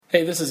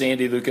Hey, this is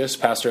Andy Lucas,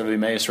 pastor of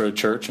Emmaus Road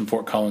Church in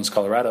Fort Collins,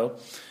 Colorado.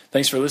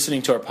 Thanks for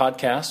listening to our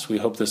podcast. We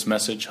hope this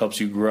message helps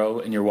you grow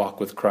in your walk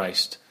with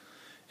Christ.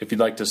 If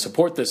you'd like to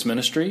support this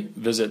ministry,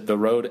 visit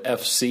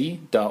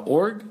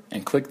theroadfc.org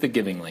and click the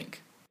giving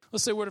link.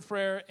 Let's say a word of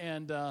prayer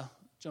and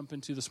jump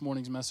into this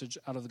morning's message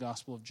out of the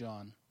Gospel of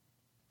John.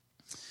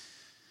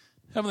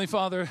 Heavenly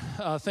Father,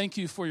 thank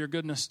you for your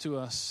goodness to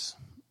us,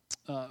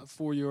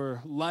 for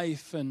your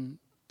life and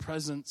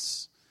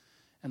presence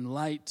and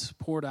light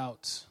poured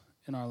out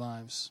in our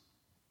lives.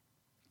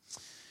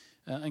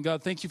 And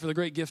God, thank you for the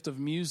great gift of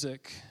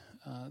music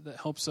that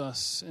helps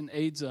us and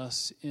aids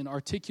us in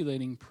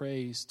articulating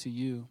praise to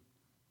you.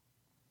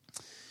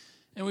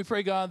 And we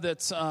pray, God,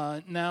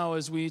 that now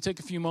as we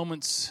take a few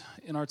moments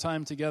in our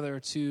time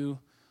together to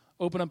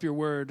open up your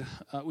word,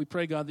 we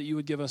pray, God, that you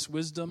would give us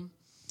wisdom,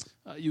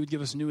 you would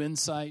give us new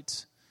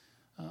insight.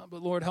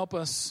 But Lord, help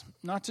us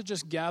not to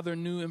just gather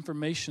new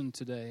information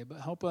today,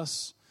 but help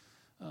us,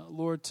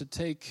 Lord, to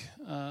take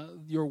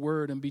your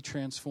word and be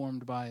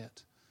transformed by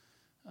it.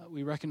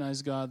 We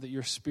recognize, God, that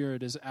your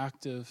Spirit is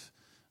active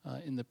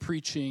in the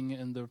preaching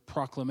and the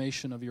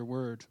proclamation of your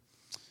word.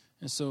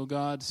 And so,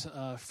 God,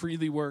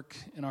 freely work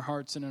in our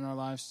hearts and in our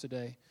lives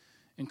today.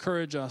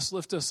 Encourage us,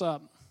 lift us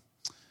up.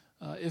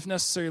 If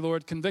necessary,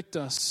 Lord, convict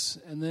us,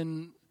 and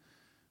then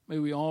may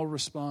we all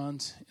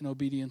respond in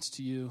obedience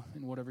to you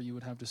in whatever you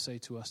would have to say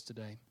to us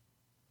today.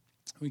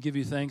 We give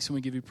you thanks and we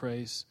give you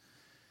praise.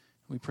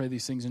 We pray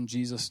these things in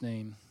Jesus'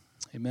 name.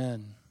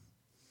 Amen.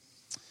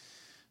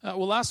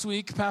 Well, last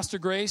week, Pastor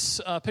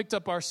Grace picked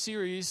up our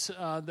series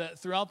that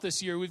throughout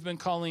this year we've been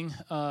calling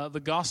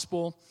The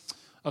Gospel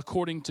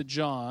According to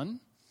John.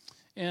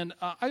 And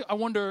I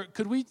wonder,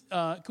 could we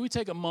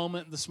take a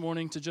moment this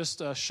morning to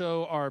just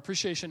show our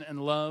appreciation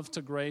and love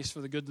to Grace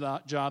for the good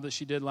job that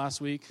she did last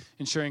week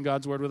in sharing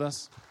God's Word with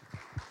us?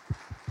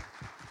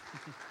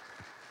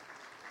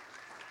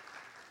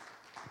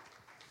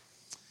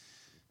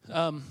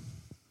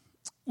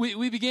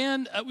 We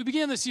began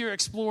this year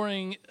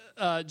exploring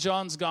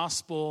John's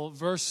Gospel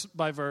verse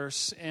by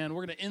verse, and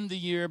we're going to end the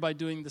year by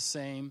doing the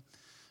same.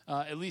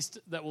 At least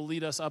that will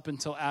lead us up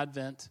until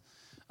Advent.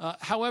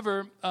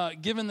 However,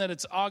 given that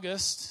it's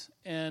August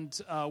and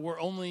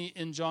we're only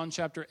in John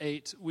chapter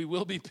 8, we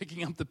will be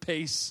picking up the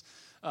pace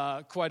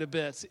quite a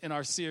bit in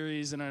our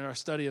series and in our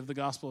study of the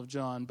Gospel of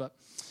John. But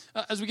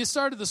as we get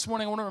started this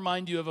morning, I want to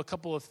remind you of a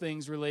couple of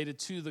things related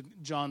to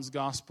John's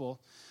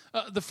Gospel.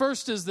 The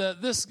first is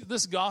that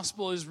this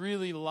Gospel is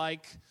really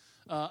like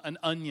an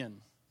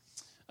onion.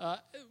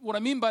 What I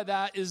mean by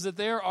that is that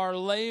there are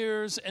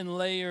layers and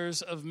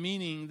layers of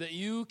meaning that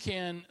you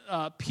can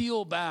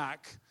peel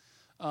back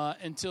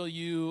until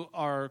you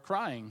are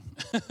crying.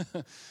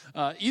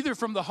 Either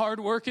from the hard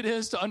work it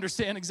is to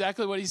understand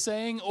exactly what he's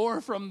saying,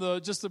 or from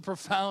the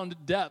profound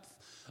depth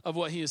of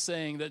what he is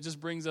saying that just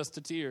brings us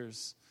to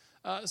tears.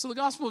 So the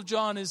Gospel of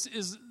John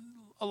is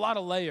a lot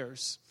of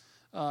layers.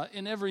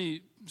 In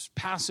every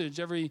passage,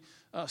 every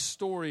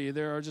story,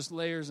 there are just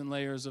layers and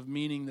layers of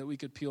meaning that we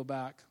could peel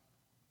back.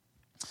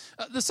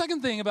 The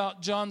second thing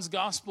about John's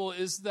Gospel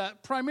is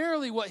that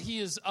primarily what he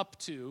is up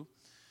to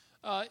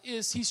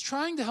is he's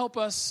trying to help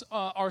us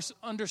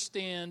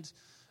understand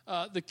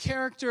the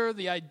character,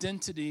 the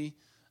identity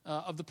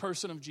of the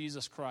person of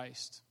Jesus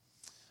Christ.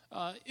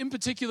 In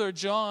particular,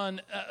 John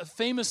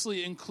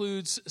famously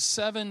includes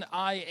 7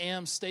 I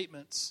am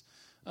statements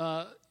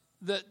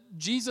that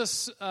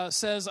Jesus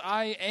says,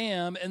 I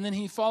am, and then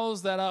he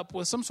follows that up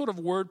with some sort of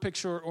word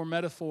picture or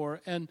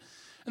metaphor. And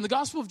the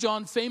Gospel of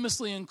John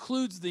famously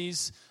includes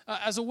these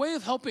as a way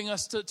of helping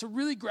us to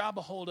really grab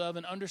a hold of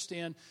and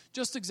understand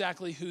just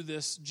exactly who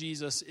this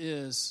Jesus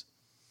is.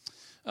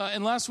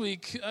 And last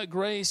week,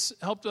 Grace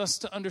helped us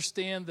to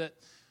understand that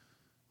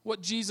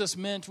what Jesus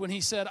meant when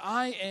he said,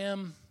 I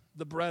am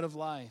the bread of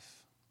life.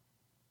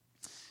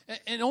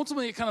 And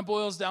ultimately, it kind of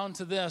boils down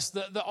to this,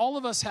 that all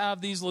of us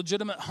have these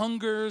legitimate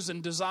hungers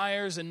and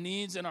desires and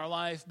needs in our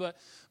life,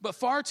 but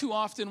far too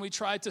often we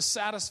try to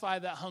satisfy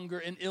that hunger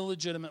in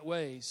illegitimate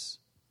ways.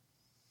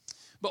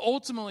 But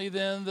ultimately,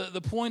 then,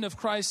 the point of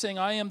Christ saying,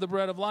 I am the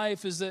bread of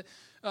life, is that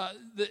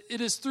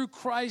it is through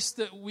Christ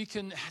that we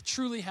can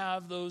truly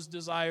have those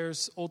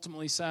desires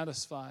ultimately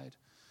satisfied.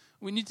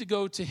 We need to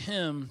go to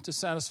him to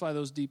satisfy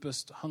those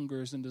deepest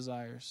hungers and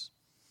desires.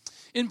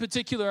 In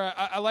particular,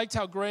 I liked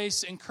how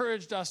Grace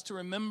encouraged us to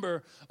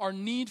remember our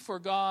need for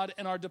God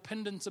and our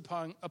dependence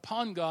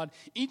upon God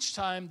each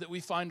time that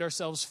we find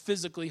ourselves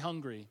physically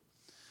hungry.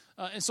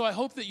 And so I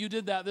hope that you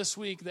did that this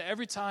week, that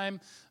every time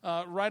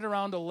right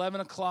around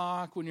 11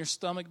 o'clock when your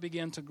stomach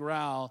began to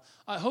growl,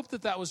 I hope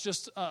that was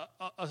just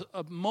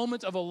a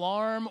moment of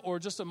alarm or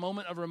just a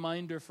moment of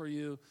reminder for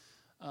you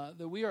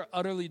that we are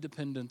utterly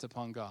dependent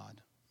upon God.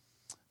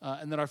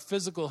 And that our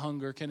physical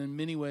hunger can in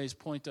many ways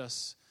point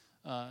us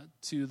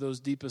to those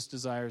deepest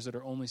desires that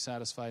are only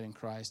satisfied in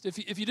Christ.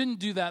 If you didn't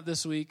do that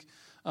this week,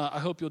 I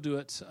hope you'll do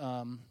it.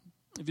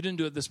 If you didn't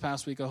do it this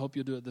past week, I hope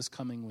you'll do it this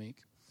coming week.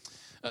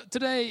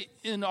 Today,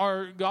 in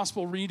our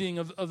gospel reading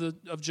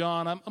of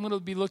John, I'm going to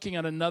be looking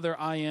at another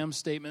I am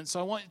statement. So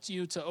I want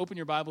you to open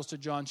your Bibles to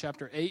John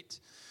chapter 8.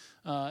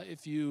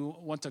 If you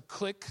want to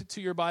click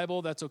to your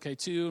Bible, that's okay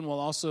too, and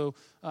we'll also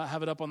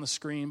have it up on the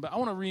screen. But I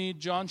want to read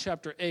John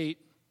chapter 8,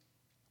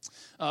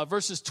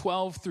 verses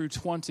 12 through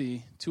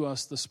 20 to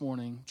us this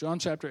morning. John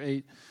chapter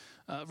 8,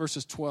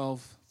 verses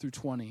 12 through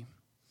 20.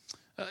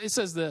 It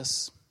says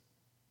this.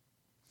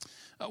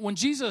 When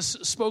Jesus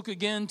spoke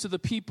again to the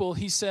people,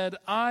 he said,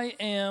 I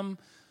am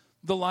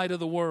the light of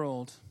the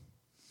world,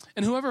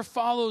 and whoever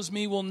follows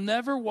me will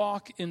never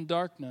walk in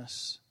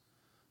darkness,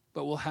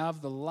 but will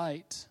have the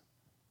light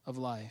of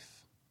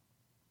life.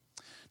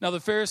 Now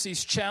the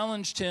Pharisees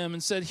challenged him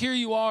and said, here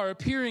you are,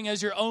 appearing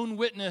as your own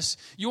witness.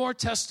 Your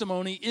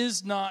testimony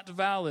is not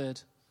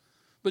valid.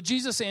 But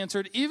Jesus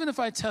answered, even if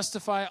I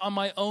testify on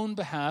my own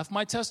behalf,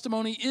 my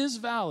testimony is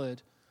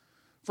valid,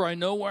 for I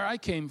know where I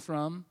came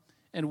from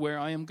and where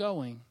I am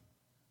going.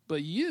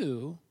 But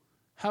you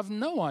have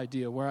no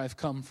idea where I've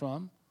come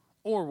from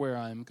or where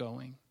I am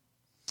going.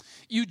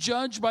 You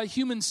judge by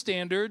human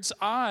standards.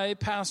 I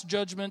pass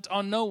judgment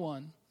on no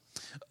one.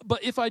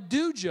 But if I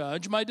do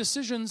judge, my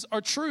decisions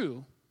are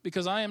true,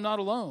 because I am not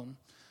alone.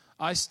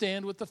 I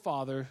stand with the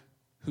Father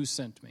who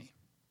sent me.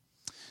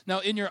 Now,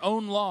 in your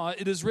own law,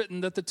 it is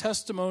written that the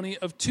testimony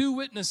of two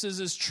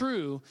witnesses is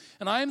true,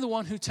 and I am the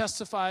one who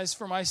testifies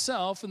for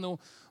myself, and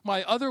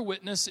my other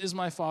witness is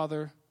my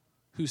Father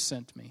who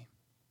sent me.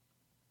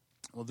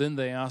 Well, then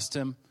they asked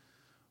him,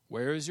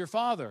 where is your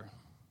Father?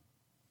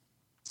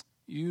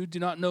 You do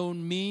not know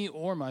me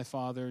or my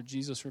Father,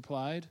 Jesus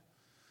replied.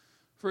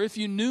 For if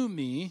you knew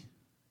me,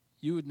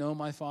 you would know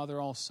my Father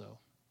also.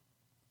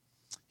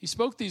 He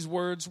spoke these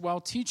words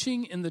while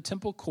teaching in the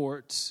temple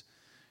courts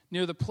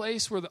near the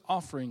place where the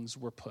offerings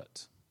were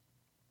put.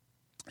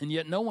 And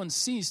yet no one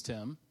seized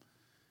him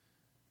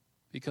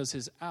because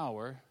his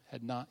hour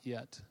had not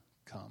yet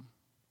come.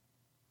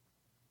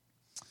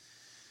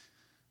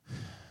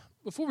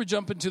 Before we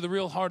jump into the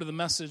real heart of the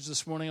message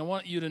this morning, I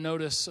want you to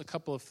notice a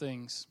couple of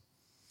things.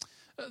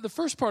 The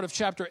first part of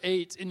chapter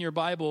 8 in your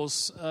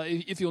Bibles,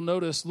 if you'll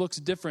notice, looks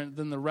different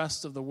than the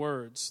rest of the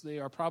words. They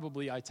are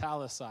probably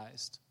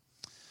italicized.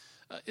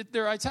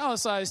 They're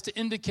italicized to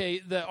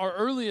indicate that our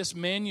earliest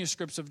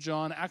manuscripts of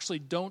John actually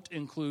don't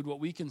include what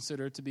we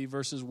consider to be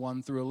verses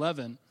 1 through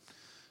 11,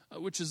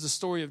 which is the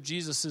story of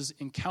Jesus'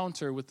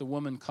 encounter with the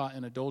woman caught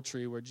in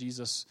adultery, where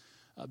Jesus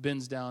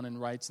bends down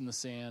and writes in the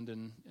sand,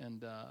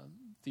 and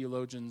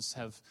theologians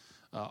have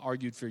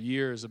argued for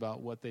years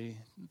about what they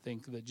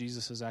think that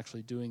Jesus is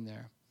actually doing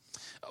there.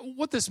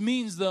 What this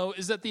means, though,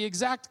 is that the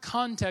exact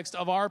context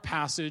of our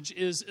passage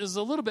is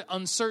a little bit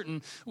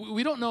uncertain.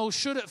 We don't know,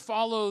 should it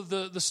follow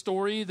the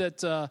story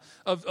that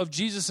of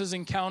Jesus'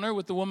 encounter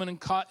with the woman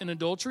caught in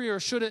adultery, or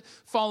should it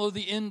follow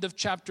the end of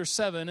chapter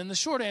 7? And the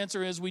short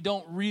answer is we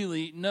don't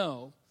really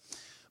know.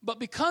 But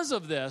because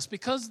of this,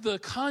 because the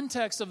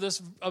context of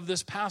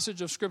this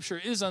passage of Scripture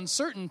is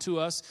uncertain to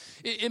us,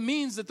 it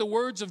means that the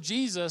words of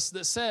Jesus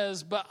that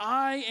says, but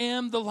I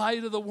am the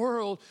light of the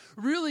world,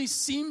 really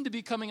seem to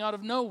be coming out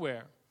of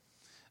nowhere.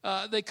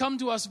 They come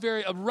to us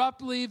very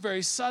abruptly,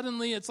 very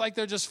suddenly. It's like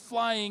they're just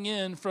flying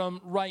in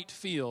from right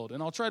field.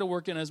 And I'll try to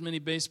work in as many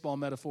baseball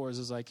metaphors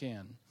as I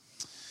can.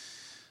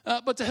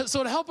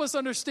 So to help us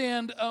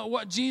understand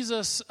what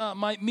Jesus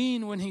might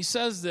mean when he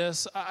says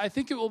this, I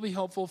think it will be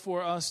helpful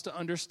for us to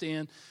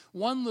understand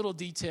one little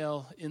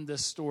detail in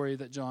this story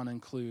that John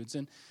includes.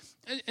 And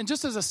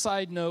just as a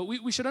side note,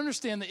 we should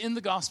understand that in the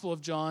Gospel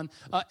of John,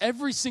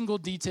 every single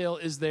detail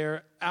is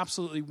there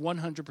absolutely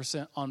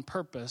 100% on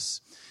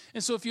purpose.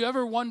 And so if you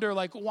ever wonder,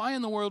 like, why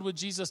in the world would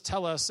Jesus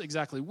tell us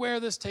exactly where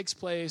this takes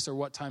place or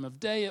what time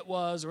of day it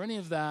was or any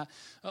of that,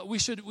 we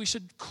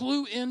should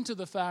clue into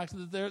the fact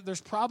that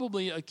there's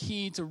probably a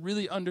key to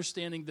really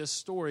understanding this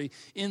story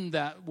in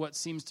that what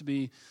seems to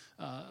be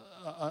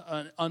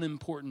an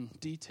unimportant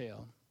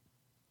detail.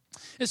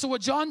 And so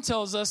what John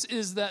tells us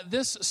is that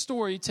this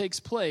story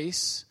takes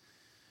place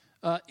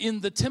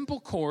in the temple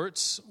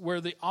courts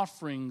where the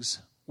offerings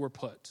were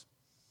put.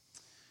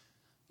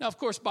 Now, of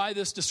course, by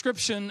this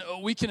description,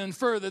 we can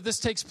infer that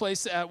this takes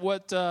place at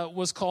what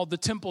was called the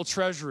temple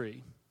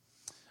treasury.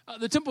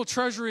 The temple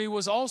treasury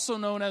was also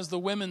known as the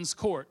women's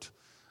court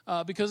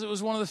because it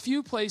was one of the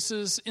few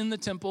places in the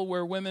temple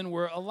where women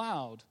were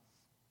allowed.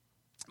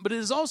 But it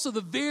is also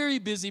the very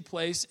busy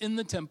place in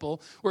the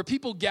temple where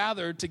people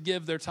gathered to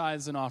give their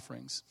tithes and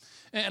offerings.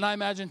 And I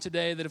imagine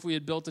today that if we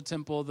had built a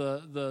temple,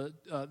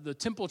 the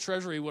temple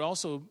treasury would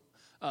also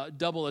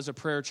double as a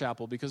prayer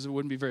chapel because it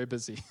wouldn't be very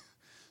busy.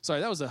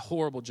 Sorry, that was a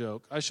horrible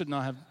joke. I should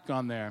not have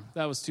gone there.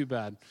 That was too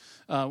bad.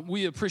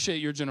 We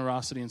appreciate your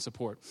generosity and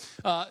support.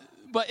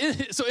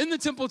 So in the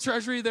temple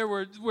treasury, there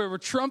were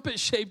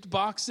trumpet-shaped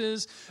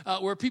boxes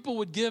where people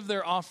would give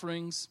their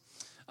offerings.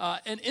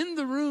 And in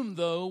the room,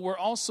 though, were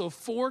also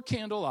 4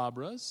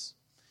 candelabras,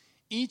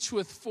 each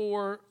with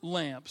 4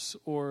 lamps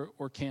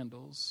or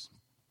candles.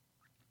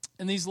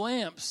 And these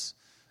lamps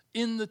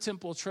in the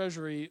temple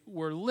treasury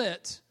were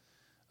lit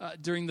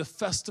during the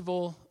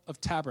Festival of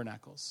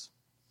Tabernacles.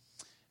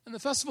 And the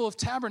Festival of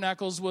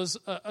Tabernacles was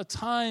a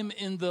time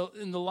in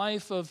the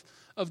life of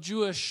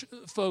Jewish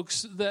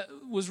folks that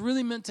was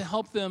really meant to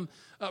help them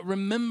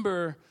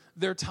remember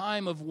their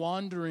time of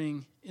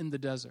wandering in the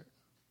desert.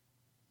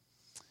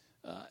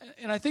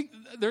 And I think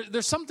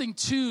there's something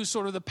to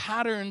sort of the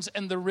patterns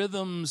and the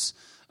rhythms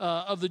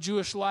of the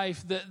Jewish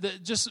life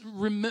that just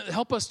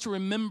help us to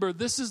remember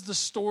this is the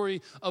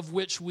story of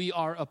which we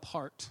are a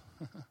part.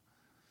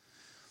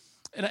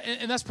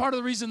 And that's part of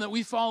the reason that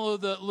we follow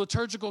the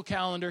liturgical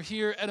calendar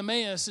here at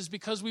Emmaus, is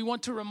because we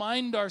want to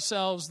remind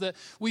ourselves that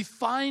we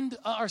find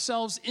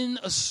ourselves in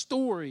a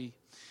story,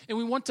 and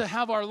we want to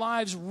have our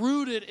lives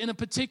rooted in a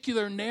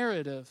particular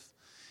narrative.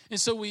 And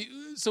so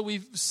we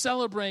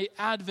celebrate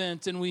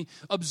Advent, and we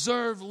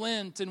observe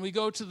Lent, and we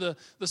go to the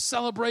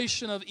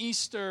celebration of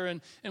Easter,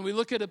 and we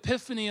look at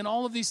Epiphany and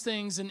all of these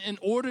things in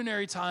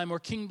ordinary time or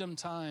kingdom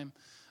time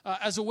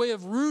as a way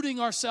of rooting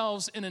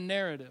ourselves in a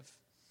narrative.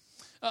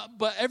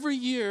 But every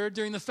year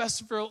during the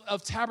Festival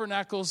of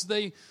Tabernacles,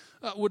 they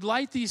would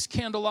light these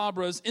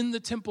candelabras in the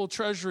temple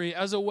treasury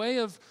as a way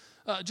of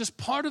just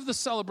part of the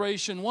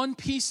celebration, one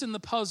piece in the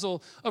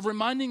puzzle of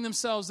reminding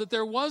themselves that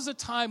there was a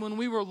time when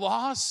we were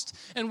lost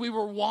and we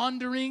were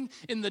wandering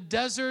in the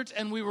desert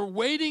and we were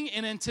waiting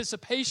in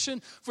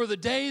anticipation for the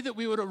day that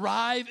we would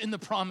arrive in the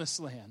promised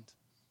land.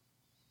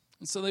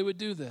 And so they would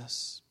do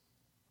this.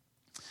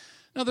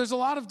 Now, there's a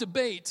lot of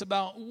debate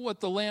about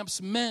what the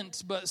lamps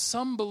meant, but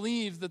some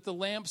believe that the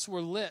lamps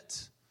were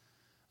lit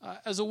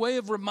as a way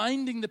of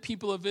reminding the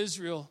people of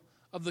Israel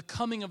of the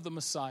coming of the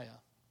Messiah.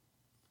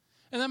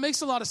 And that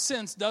makes a lot of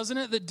sense, doesn't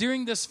it? That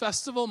during this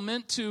festival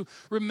meant to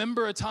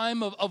remember a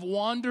time of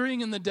wandering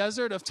in the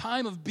desert, of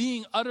time of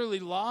being utterly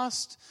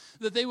lost,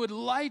 that they would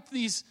light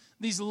these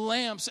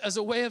lamps as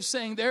a way of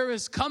saying there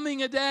is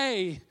coming a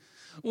day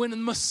when the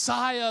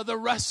Messiah, the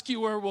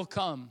rescuer, will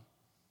come.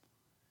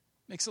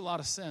 Makes a lot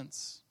of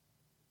sense.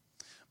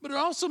 But it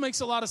also makes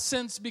a lot of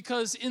sense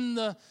because in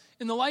the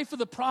life of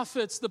the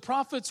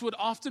prophets would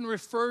often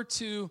refer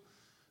to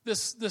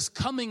this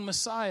coming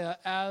Messiah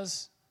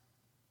as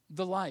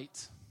the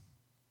light.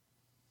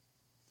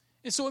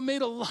 And so it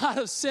made a lot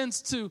of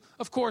sense to,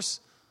 of course,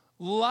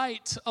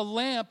 light a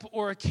lamp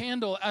or a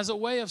candle as a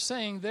way of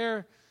saying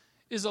there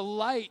is a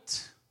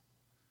light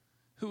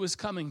who is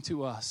coming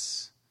to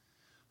us,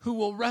 who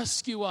will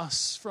rescue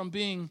us from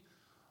being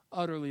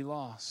utterly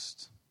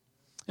lost.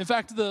 In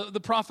fact,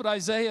 the prophet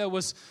Isaiah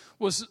was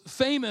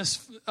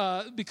famous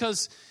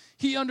because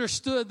he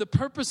understood the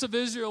purpose of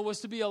Israel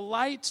was to be a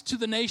light to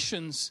the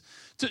nations,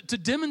 to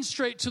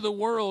demonstrate to the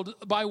world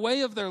by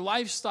way of their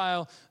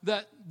lifestyle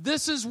that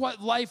this is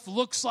what life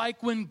looks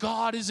like when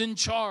God is in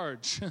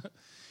charge.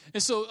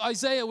 And so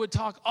Isaiah would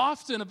talk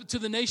often to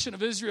the nation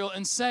of Israel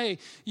and say,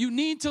 you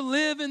need to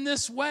live in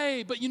this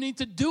way, but you need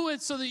to do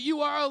it so that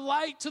you are a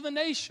light to the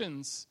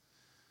nations.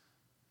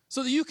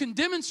 So that you can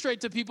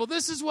demonstrate to people,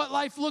 this is what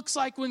life looks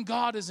like when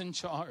God is in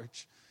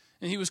charge.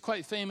 And he was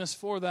quite famous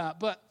for that.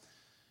 But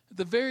at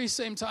the very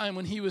same time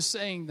when he was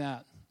saying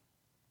that,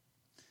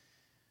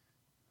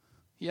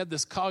 he had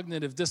this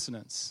cognitive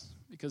dissonance.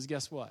 Because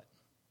guess what?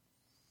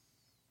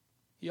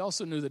 He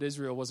also knew that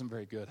Israel wasn't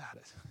very good at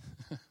it.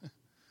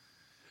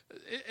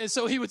 And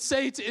so he would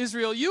say to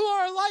Israel, you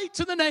are a light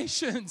to the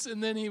nations.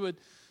 And then he would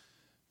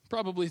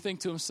probably think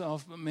to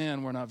himself, but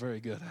man, we're not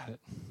very good at it.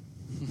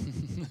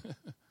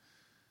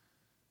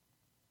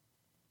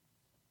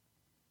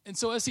 And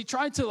so as he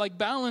tried to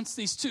balance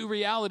these two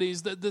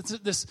realities,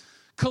 this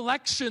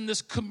collection,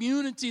 this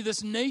community,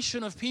 this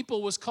nation of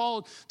people was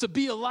called to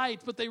be a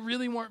light, but they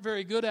really weren't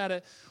very good at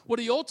it. What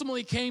he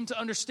ultimately came to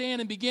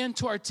understand and began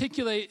to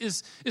articulate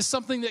is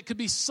something that could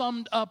be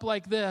summed up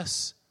like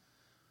this.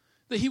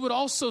 That he would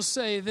also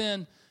say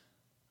then,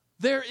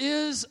 there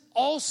is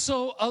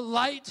also a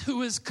light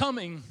who is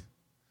coming.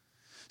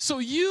 So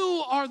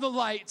you are the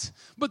light,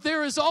 but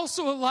there is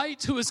also a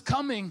light who is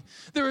coming.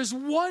 There is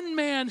one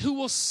man who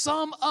will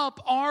sum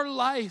up our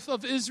life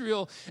of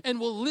Israel and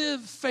will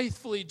live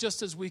faithfully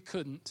just as we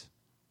couldn't.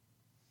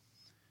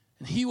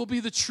 And he will be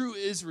the true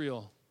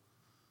Israel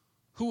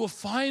who will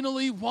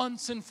finally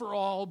once and for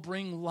all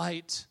bring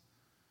light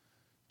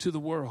to the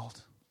world.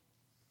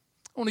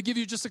 I want to give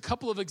you just a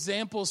couple of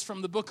examples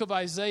from the book of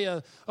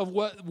Isaiah of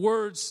what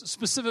words,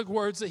 specific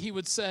words that he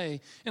would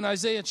say. In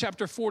Isaiah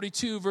chapter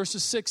 42,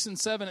 verses 6 and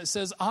 7, it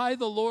says, I,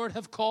 the Lord,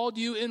 have called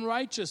you in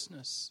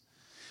righteousness,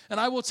 and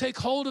I will take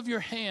hold of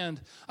your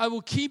hand. I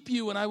will keep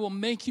you, and I will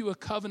make you a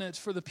covenant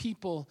for the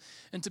people,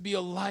 and to be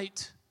a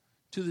light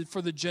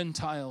for the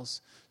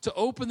Gentiles, to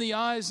open the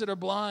eyes that are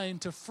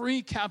blind, to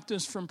free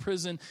captives from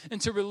prison,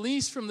 and to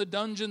release from the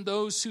dungeon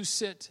those who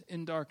sit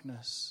in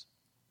darkness.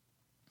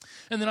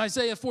 And then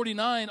Isaiah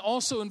 49,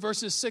 also in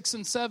verses 6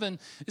 and 7,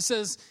 it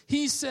says,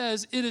 he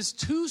says, it is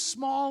too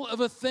small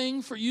of a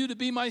thing for you to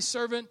be my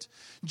servant,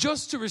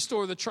 just to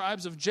restore the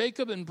tribes of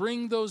Jacob and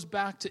bring those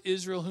back to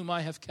Israel whom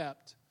I have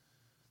kept.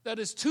 That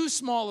is too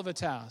small of a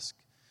task.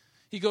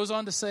 He goes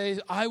on to say,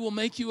 I will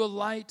make you a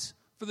light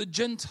for the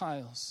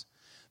Gentiles,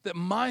 that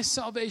my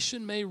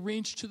salvation may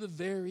reach to the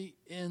very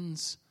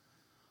ends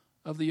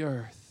of the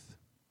earth.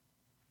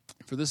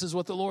 For this is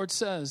what the Lord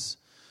says,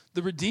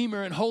 the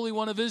Redeemer and Holy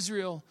One of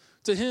Israel,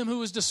 to him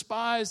who is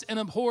despised and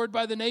abhorred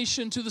by the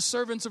nation, to the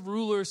servants of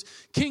rulers,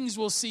 kings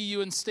will see you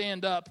and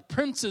stand up.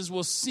 Princes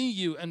will see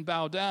you and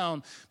bow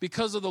down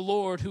because of the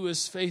Lord who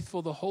is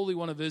faithful, the Holy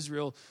One of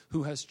Israel,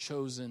 who has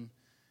chosen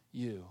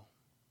you.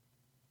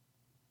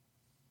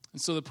 And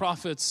so the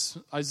prophets,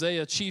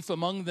 Isaiah, chief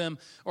among them,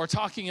 are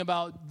talking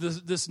about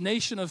this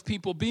nation of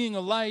people being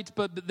a light,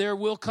 but there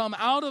will come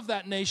out of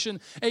that nation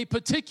a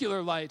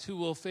particular light who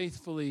will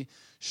faithfully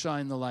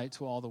shine the light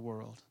to all the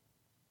world.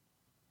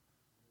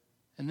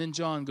 And then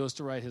John goes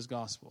to write his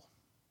gospel.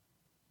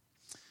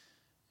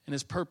 And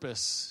his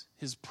purpose,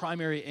 his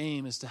primary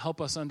aim, is to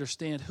help us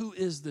understand who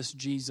is this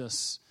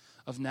Jesus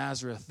of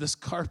Nazareth, this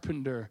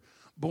carpenter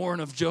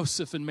born of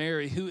Joseph and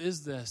Mary. Who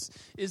is this?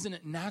 Isn't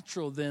it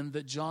natural then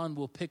that John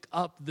will pick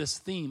up this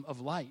theme of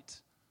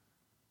light?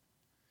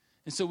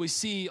 And so we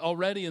see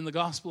already in the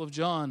Gospel of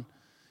John,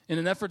 in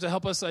an effort to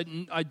help us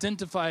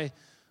identify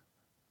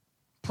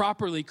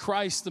properly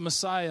Christ the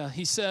Messiah,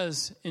 he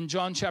says in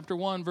John chapter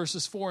 1,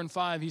 verses 4 and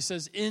 5, he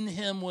says, in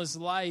him was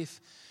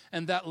life,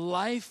 and that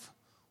life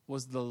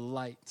was the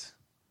light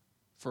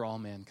for all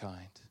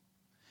mankind.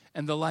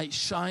 And the light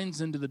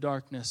shines into the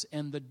darkness,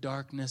 and the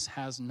darkness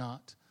has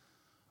not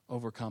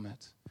overcome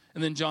it.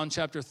 And then John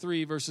chapter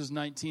 3, verses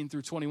 19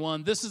 through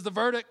 21, this is the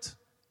verdict.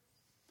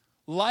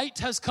 Light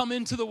has come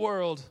into the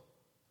world,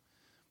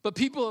 but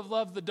people have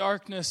loved the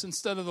darkness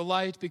instead of the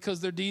light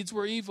because their deeds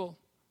were evil.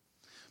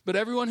 But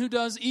everyone who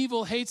does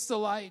evil hates the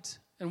light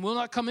and will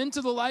not come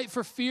into the light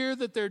for fear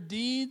that their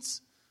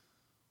deeds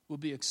will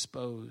be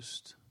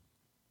exposed.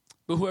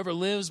 But whoever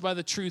lives by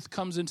the truth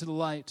comes into the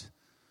light,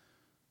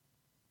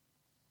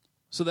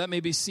 so that may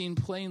be seen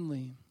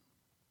plainly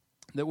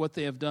that what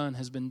they have done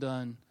has been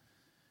done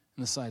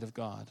in the sight of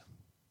God.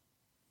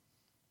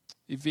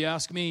 If you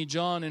ask me,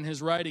 John in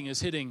his writing is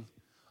hitting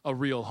a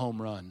real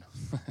home run.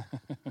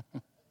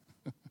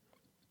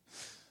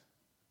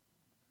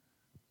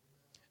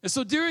 And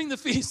so during the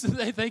feast,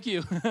 thank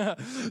you.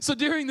 So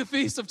during the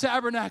Feast of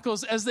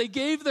Tabernacles, as they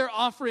gave their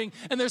offering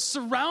and they're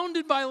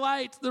surrounded by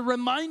light, they're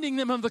reminding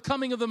them of the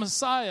coming of the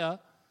Messiah,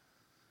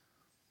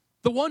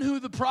 the one who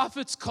the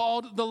prophets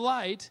called the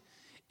light.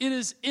 It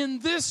is in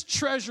this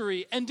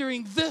treasury and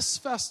during this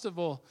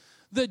festival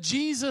that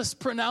Jesus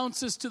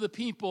pronounces to the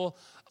people,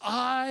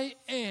 I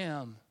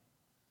am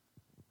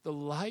the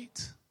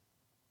light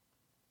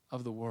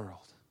of the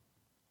world.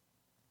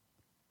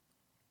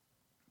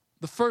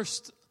 The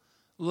first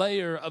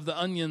layer of the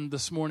onion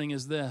this morning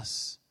is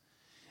this.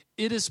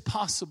 It is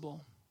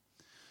possible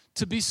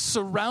to be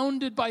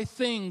surrounded by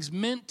things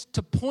meant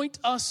to point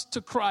us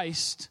to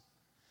Christ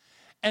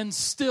and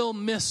still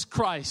miss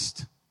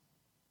Christ.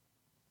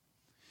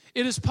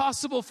 It is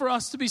possible for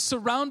us to be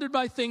surrounded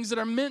by things that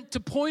are meant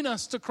to point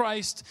us to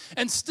Christ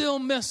and still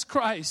miss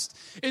Christ.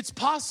 It's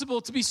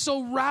possible to be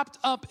so wrapped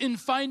up in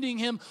finding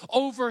him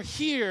over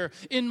here,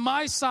 in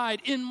my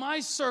side, in my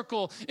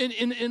circle,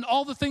 in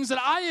all the things that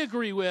I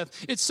agree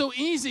with. It's so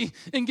easy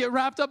and get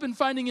wrapped up in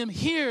finding him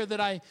here that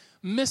I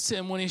miss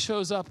him when he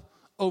shows up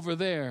over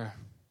there.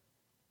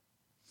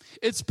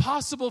 It's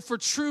possible for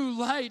true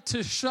light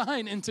to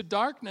shine into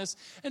darkness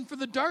and for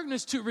the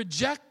darkness to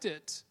reject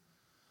it,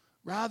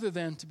 rather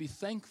than to be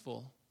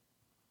thankful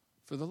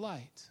for the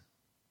light.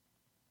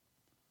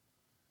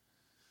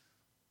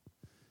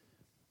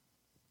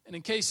 And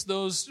in case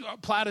those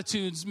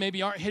platitudes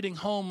maybe aren't hitting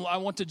home, I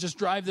want to just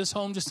drive this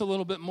home just a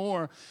little bit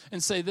more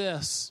and say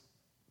this.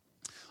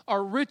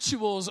 Our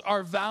rituals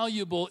are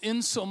valuable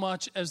in so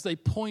much as they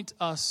point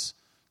us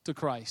to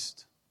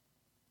Christ.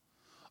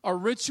 Our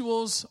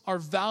rituals are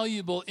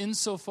valuable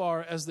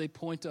insofar as they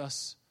point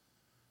us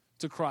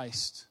to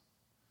Christ.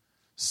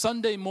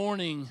 Sunday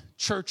morning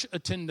church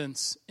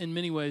attendance in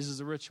many ways is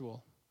a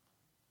ritual,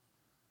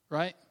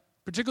 right?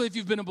 Particularly if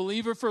you've been a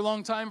believer for a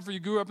long time, if you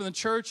grew up in the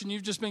church and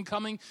you've just been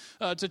coming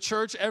to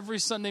church every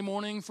Sunday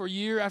morning for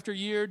year after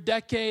year,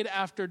 decade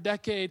after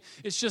decade.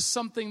 It's just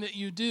something that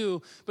you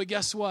do. But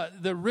guess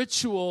what? The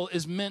ritual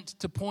is meant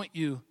to point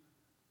you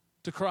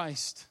to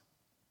Christ.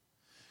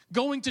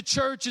 Going to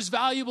church is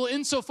valuable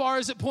insofar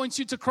as it points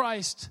you to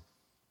Christ.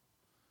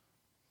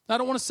 I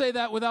don't want to say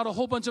that without a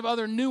whole bunch of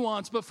other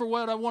nuance, but for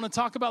what I want to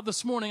talk about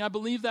this morning, I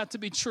believe that to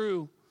be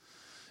true.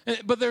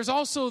 But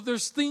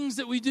there's things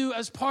that we do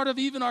as part of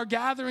even our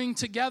gathering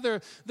together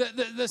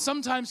that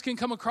sometimes can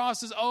come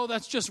across as, oh,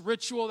 that's just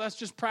ritual, that's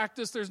just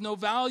practice, there's no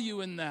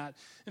value in that.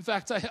 In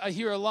fact, I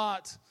hear a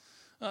lot,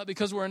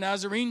 because we're a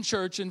Nazarene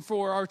church, and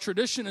for our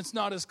tradition, it's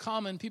not as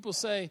common. People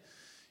say,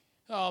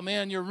 oh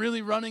man, you're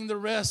really running the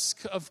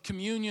risk of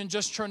communion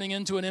just turning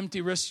into an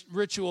empty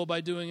ritual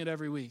by doing it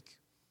every week.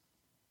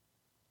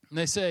 And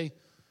they say,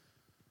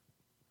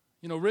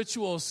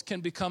 rituals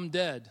can become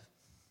dead.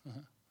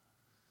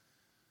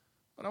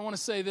 But I want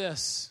to say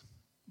this.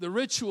 The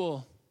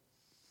ritual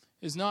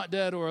is not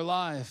dead or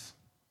alive.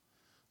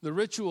 The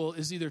ritual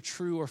is either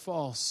true or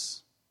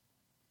false.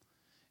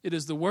 It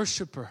is the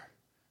worshiper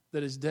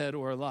that is dead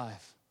or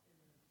alive.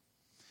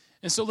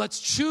 And so let's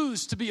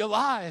choose to be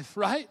alive,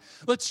 right?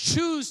 Let's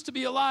choose to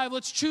be alive.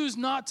 Let's choose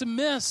not to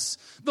miss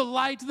the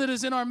light that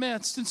is in our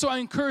midst. And so I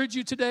encourage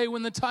you today,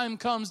 when the time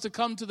comes to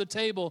come to the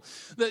table,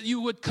 that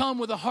you would come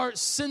with a heart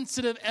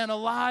sensitive and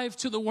alive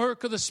to the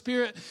work of the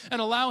Spirit and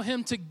allow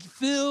Him to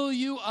fill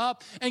you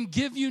up and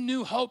give you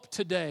new hope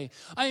today.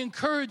 I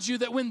encourage you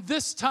that when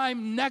this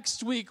time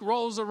next week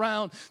rolls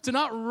around, to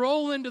not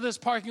roll into this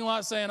parking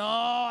lot saying, oh,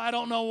 I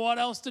don't know what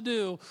else to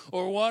do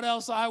or what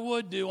else I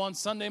would do on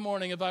Sunday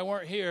morning if I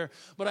weren't here.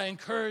 But I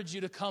encourage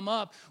you to come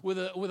up with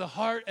a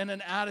heart and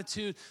an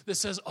attitude that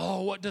says,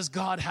 oh, what does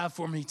God have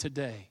for me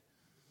today?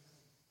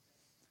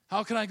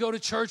 How can I go to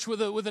church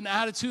with an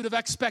attitude of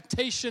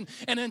expectation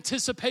and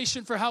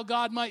anticipation for how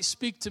God might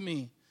speak to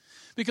me?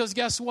 Because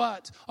guess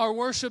what? Our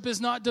worship is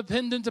not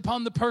dependent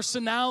upon the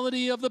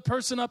personality of the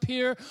person up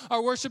here.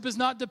 Our worship is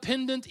not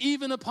dependent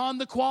even upon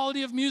the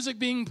quality of music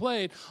being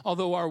played,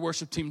 although our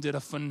worship team did a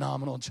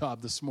phenomenal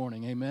job this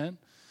morning, amen?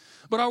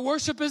 But our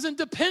worship isn't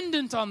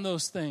dependent on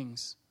those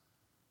things.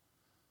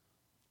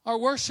 Our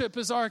worship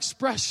is our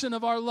expression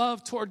of our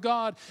love toward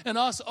God and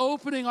us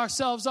opening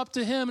ourselves up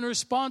to Him in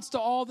response to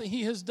all that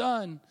He has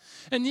done.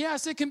 And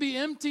yes, it can be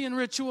empty and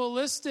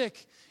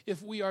ritualistic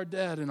if we are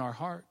dead in our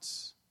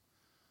hearts.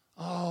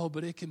 Oh,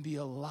 but it can be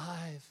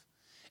alive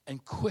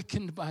and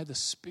quickened by the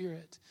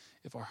Spirit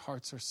if our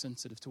hearts are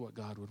sensitive to what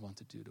God would want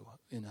to do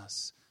in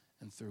us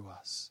and through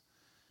us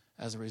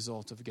as a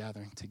result of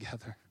gathering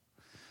together.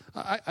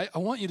 I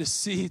want you to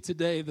see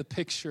today the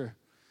picture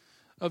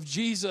of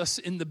Jesus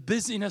in the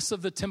busyness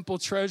of the temple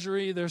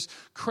treasury. There's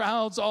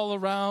crowds all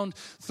around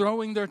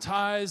throwing their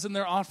tithes and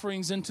their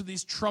offerings into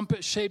these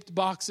trumpet-shaped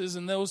boxes,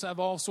 and those have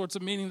all sorts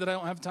of meaning that I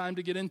don't have time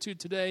to get into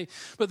today.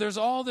 But there's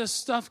all this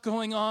stuff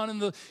going on, and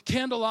the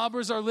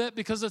candelabras are lit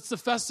because it's the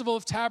Festival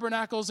of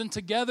Tabernacles, and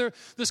together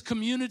this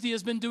community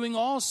has been doing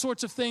all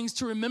sorts of things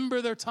to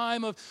remember their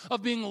time of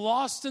being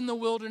lost in the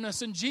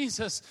wilderness. And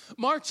Jesus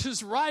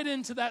marches right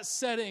into that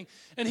setting,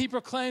 and He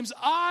proclaims,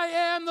 I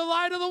am the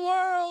light of the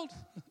world.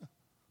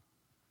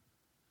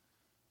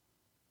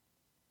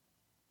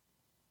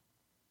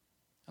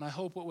 And I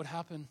hope what would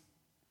happen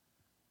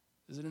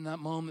is that in that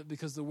moment,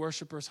 because the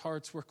worshipers'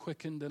 hearts were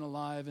quickened and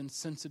alive and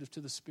sensitive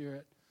to the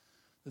Spirit,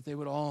 that they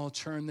would all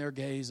turn their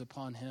gaze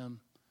upon Him.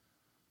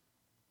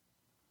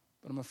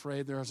 But I'm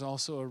afraid there is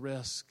also a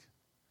risk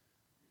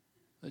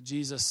that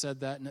Jesus said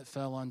that and it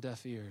fell on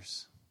deaf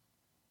ears.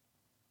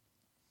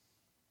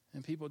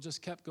 And people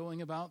just kept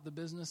going about the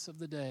business of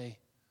the day,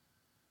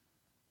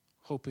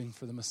 hoping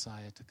for the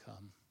Messiah to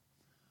come,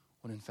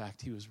 when in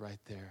fact He was right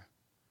there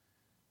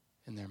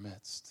in their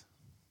midst.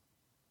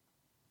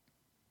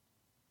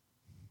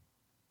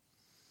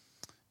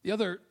 The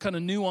other kind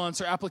of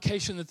nuance or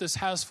application that this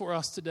has for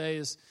us today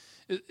is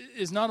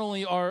not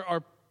only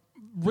our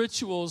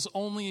rituals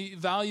only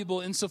valuable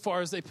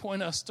insofar as they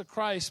point us to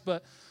Christ,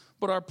 but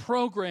our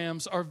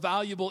programs are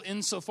valuable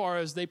insofar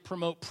as they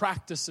promote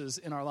practices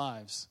in our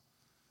lives.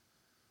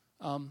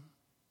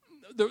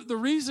 The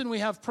reason we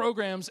have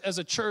programs as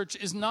a church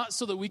is not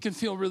so that we can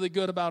feel really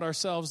good about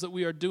ourselves that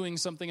we are doing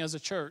something as a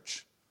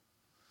church.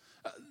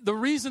 The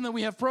reason that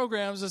we have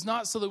programs is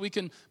not so that we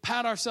can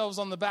pat ourselves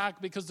on the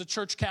back because the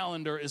church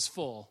calendar is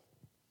full.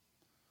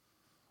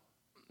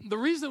 The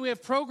reason we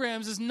have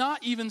programs is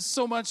not even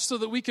so much so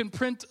that we can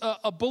print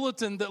a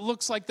bulletin that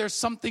looks like there's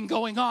something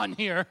going on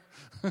here.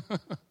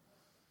 But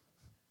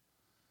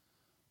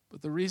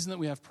the reason that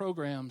we have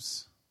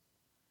programs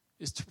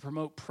is to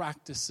promote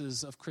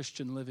practices of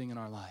Christian living in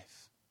our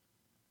life.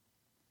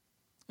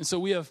 And so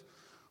we have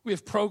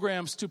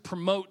programs to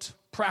promote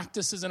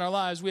practices in our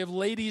lives. We have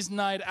Ladies'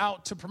 Night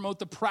Out to promote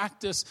the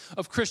practice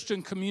of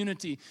Christian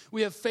community.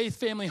 We have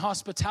Faith Family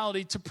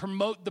Hospitality to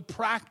promote the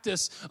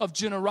practice of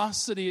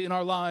generosity in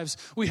our lives.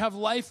 We have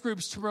life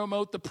groups to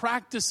promote the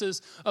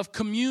practices of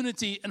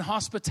community and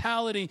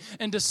hospitality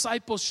and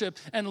discipleship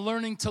and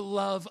learning to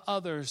love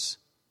others.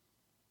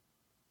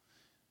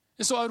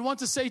 And so I would want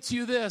to say to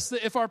you this,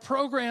 that if our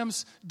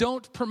programs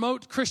don't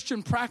promote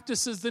Christian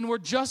practices, then we're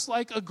just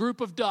like a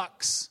group of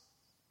ducks.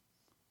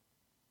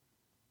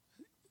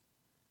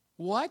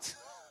 What?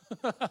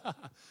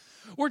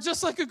 We're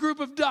just like a group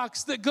of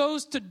ducks that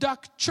goes to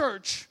duck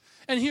church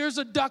and here's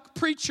a duck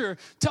preacher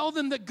tell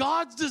them that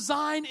God's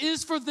design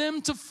is for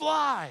them to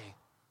fly.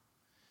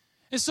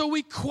 And so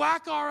we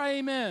quack our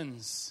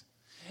amens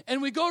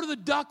and we go to the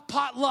duck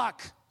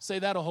potluck. Say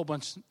that a whole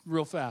bunch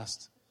real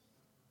fast.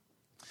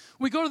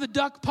 We go to the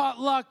duck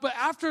potluck, but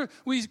after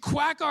we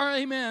quack our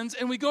amens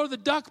and we go to the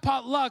duck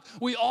potluck,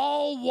 we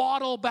all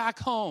waddle back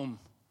home.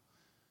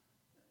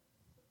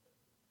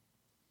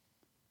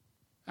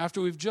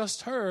 After we've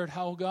just heard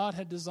how God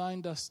had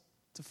designed us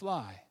to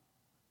fly.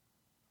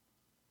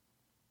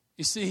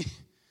 You see,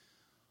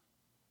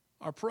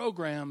 our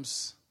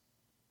programs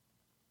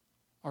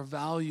are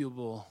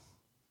valuable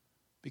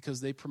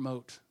because they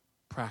promote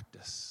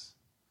practice.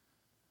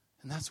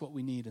 And that's what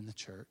we need in the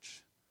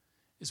church,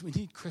 is we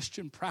need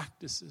Christian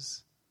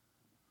practices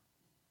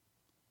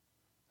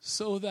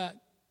so that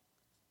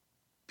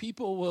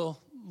people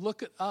will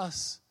look at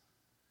us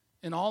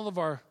in all of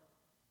our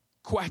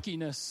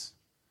quackiness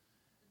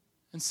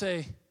and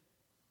say,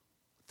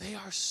 they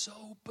are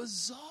so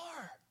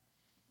bizarre.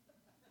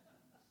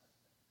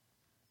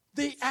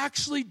 They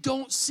actually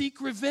don't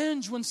seek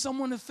revenge when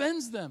someone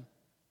offends them.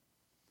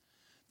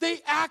 They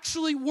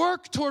actually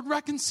work toward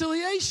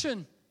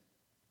reconciliation.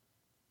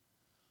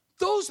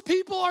 Those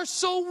people are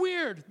so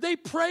weird. They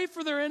pray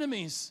for their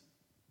enemies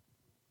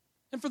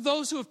and for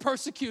those who have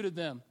persecuted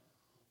them.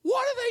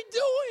 What are they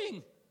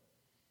doing?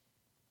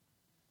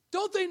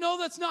 Don't they know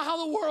that's not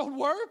how the world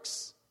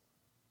works?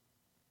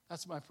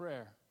 That's my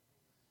prayer.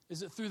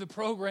 Is that through the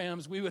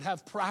programs we would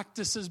have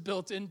practices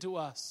built into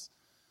us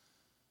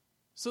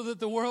so that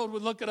the world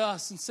would look at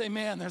us and say,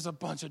 man, there's a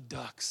bunch of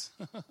ducks.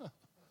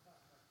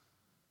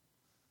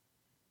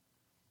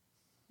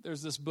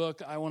 There's this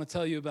book I want to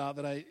tell you about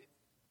that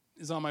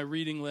is on my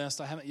reading list.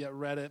 I haven't yet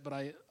read it, but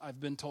I've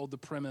been told the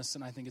premise,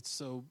 and I think it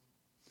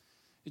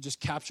just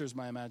captures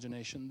my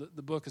imagination.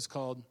 The book is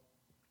called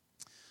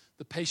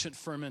The Patient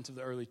Ferment of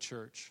the Early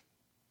Church.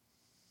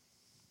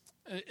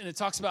 And it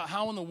talks about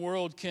how in the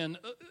world can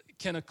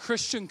a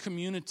Christian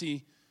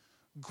community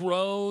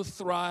grow,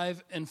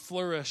 thrive, and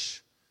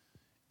flourish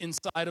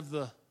inside of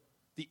the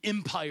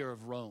empire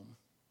of Rome.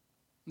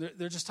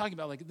 They're just talking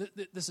about, like,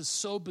 this is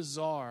so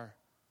bizarre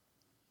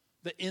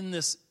that in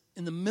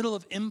the middle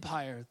of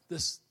empire,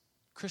 this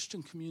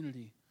Christian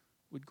community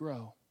would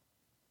grow.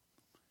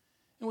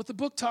 And what the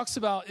book talks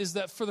about is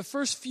that for the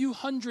first few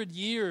hundred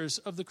years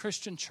of the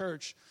Christian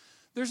church,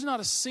 there's not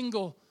a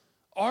single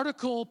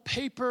article,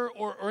 paper,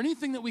 or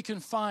anything that we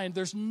can find.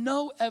 There's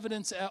no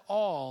evidence at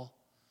all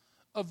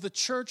of the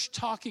church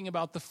talking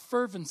about the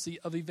fervency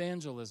of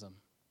evangelism.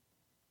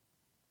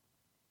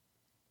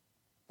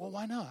 Well,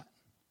 why not?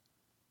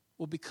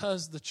 Well,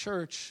 because the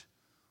church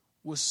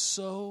was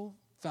so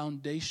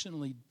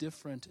foundationally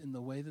different in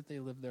the way that they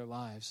lived their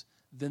lives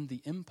than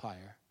the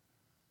empire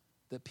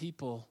that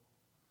people,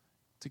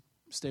 to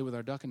stay with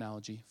our duck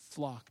analogy,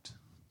 flocked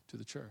to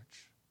the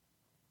church.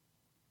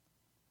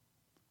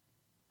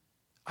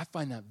 I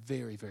find that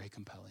very, very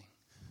compelling.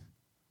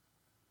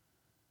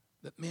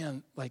 That,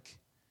 man, like,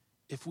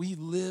 if we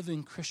live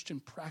in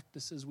Christian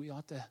practices, there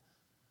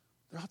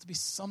ought to be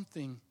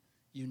something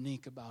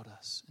unique about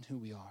us and who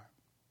we are.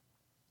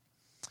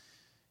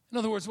 In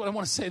other words, what I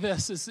want to say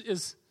this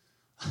is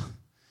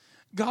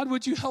God,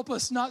 would you help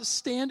us not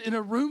stand in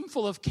a room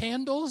full of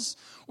candles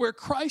where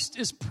Christ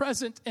is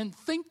present and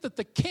think that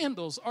the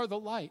candles are the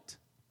light?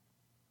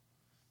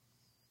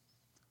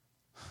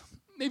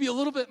 Maybe a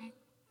little bit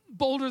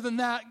bolder than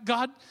that.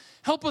 God,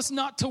 help us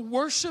not to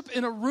worship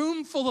in a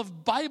room full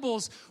of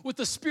Bibles with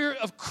the Spirit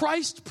of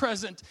Christ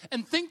present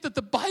and think that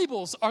the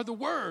Bibles are the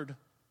Word.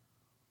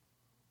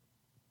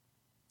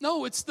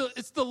 No, it's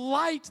the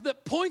light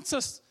that points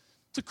us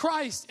to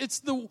Christ. It's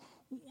the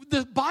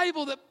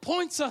Bible that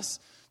points us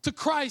to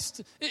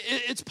Christ.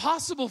 It's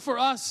possible for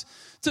us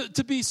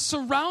to be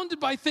surrounded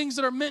by things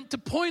that are meant to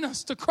point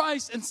us to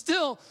Christ and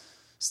still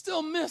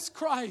miss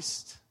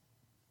Christ.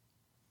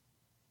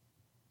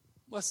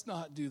 Let's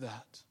not do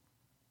that.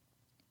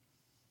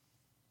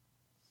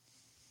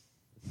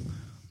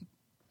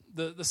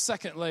 The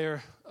second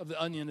layer of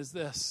the onion is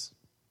this.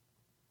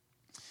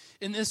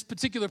 In this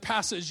particular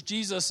passage,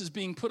 Jesus is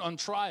being put on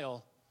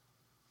trial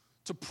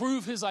to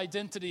prove his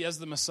identity as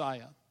the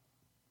Messiah.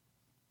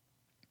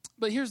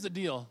 But here's the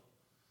deal.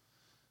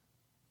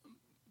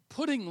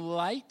 Putting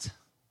light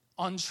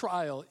on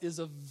trial is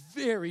a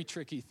very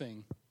tricky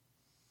thing.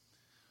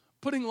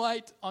 Putting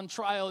light on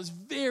trial is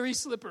very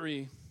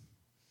slippery.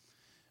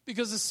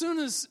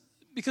 Because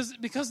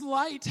because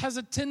light has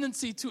a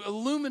tendency to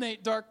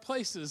illuminate dark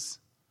places.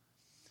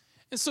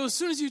 And so as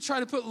soon as you try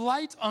to put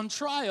light on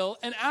trial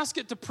and ask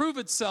it to prove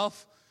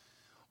itself,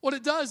 what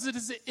it does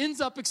is it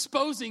ends up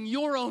exposing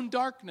your own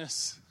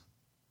darkness.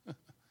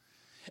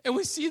 And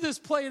we see this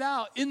played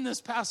out in this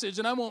passage,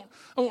 and I won't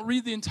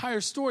read the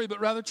entire story,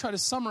 but rather try to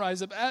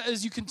summarize it.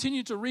 As you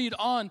continue to read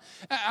on,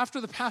 after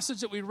the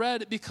passage that we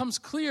read, it becomes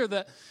clear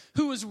that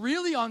who is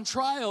really on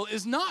trial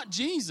is not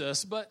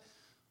Jesus, but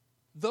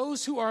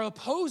those who are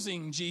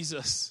opposing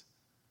Jesus.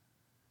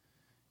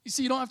 You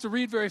see, you don't have to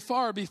read very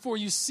far before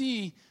you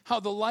see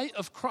how the light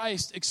of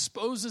Christ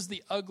exposes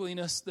the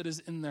ugliness that is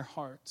in their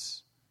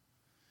hearts.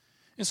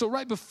 And so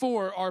right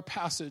before our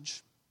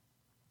passage,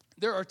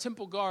 there are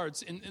temple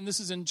guards, and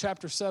this is in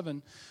chapter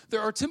 7.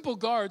 There are temple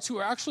guards who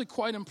are actually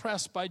quite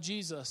impressed by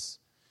Jesus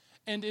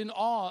and in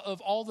awe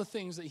of all the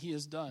things that he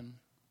has done.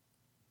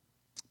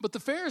 But the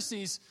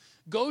Pharisees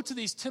go to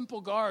these temple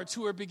guards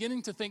who are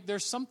beginning to think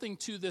there's something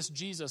to this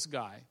Jesus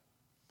guy.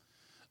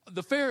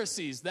 The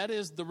Pharisees, that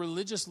is the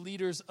religious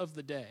leaders of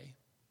the day,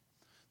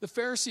 the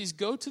Pharisees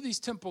go to these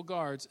temple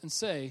guards and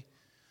say,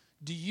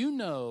 do you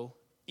know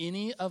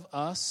any of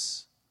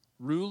us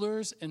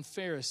rulers and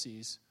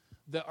Pharisees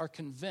that are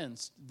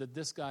convinced that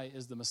this guy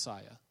is the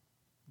Messiah?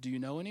 Do you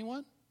know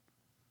anyone?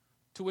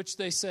 To which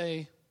they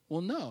say,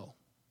 well, no.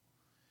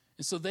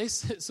 And so they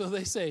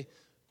say,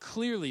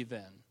 clearly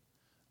then,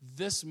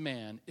 this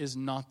man is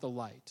not the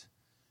light,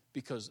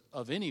 because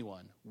of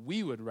anyone,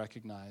 we would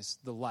recognize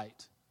the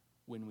light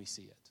when we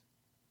see it.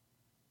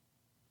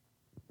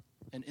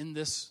 And in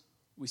this,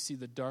 we see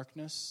the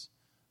darkness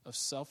of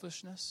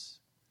selfishness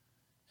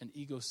and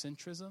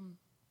egocentrism.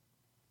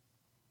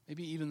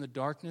 Maybe even the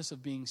darkness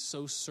of being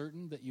so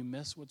certain that you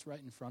miss what's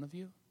right in front of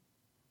you.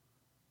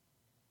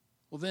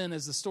 Well, then,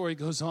 as the story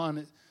goes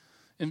on,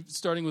 and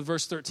starting with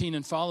verse 13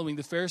 and following,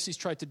 the Pharisees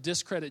tried to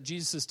discredit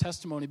Jesus'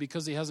 testimony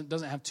because he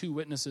doesn't have two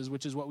witnesses,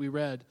 which is what we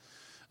read.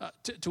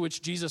 To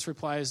which Jesus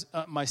replies,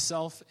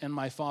 myself and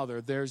my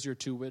Father, there's your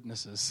two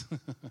witnesses.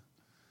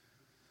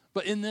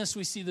 But in this,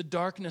 we see the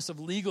darkness of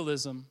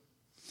legalism.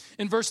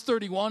 In verse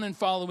 31 and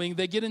following,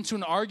 they get into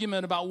an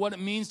argument about what it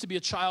means to be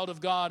a child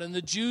of God. And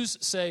the Jews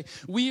say,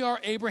 we are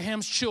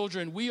Abraham's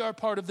children. We are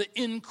part of the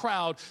in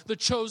crowd, the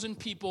chosen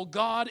people.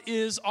 God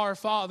is our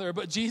Father.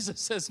 But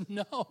Jesus says,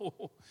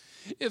 no.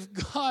 If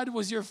God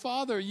was your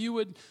Father, you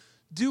would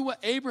do what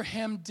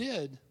Abraham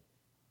did,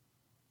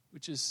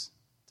 which is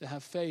to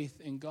have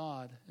faith in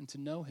God and to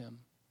know him,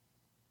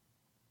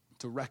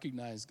 to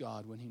recognize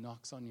God when he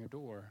knocks on your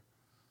door.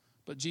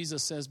 But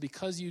Jesus says,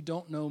 because you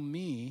don't know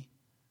me,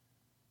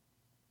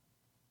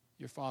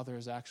 your father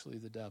is actually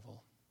the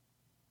devil.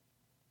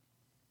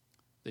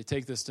 They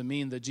take this to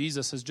mean that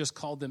Jesus has just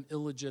called them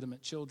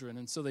illegitimate children,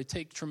 and so they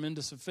take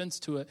tremendous offense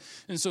to it.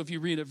 And so if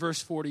you read at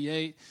verse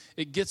 48,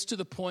 it gets to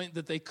the point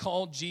that they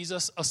call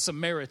Jesus a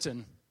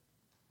Samaritan,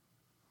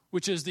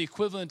 which is the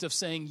equivalent of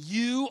saying,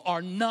 you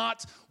are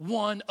not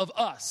one of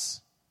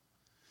us.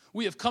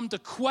 We have come to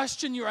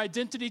question your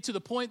identity to the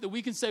point that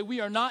we can say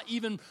we are not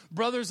even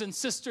brothers and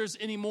sisters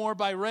anymore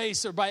by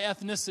race or by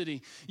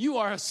ethnicity. You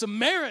are a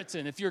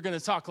Samaritan if you're going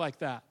to talk like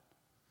that.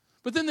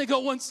 But then they go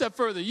one step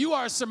further. You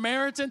are a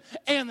Samaritan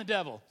and the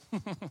devil.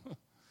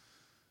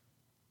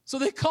 So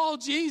they call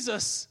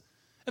Jesus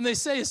and they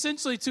say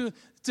essentially to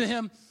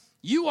him,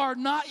 you are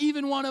not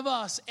even one of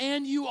us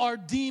and you are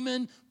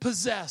demon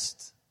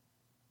possessed.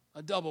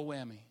 A double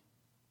whammy.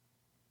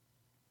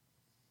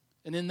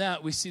 And in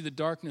that, we see the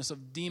darkness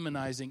of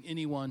demonizing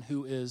anyone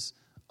who is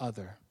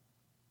other.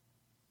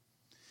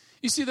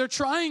 You see, they're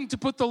trying to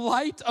put the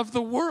light of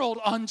the world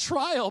on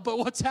trial, but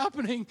what's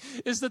happening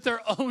is that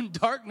their own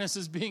darkness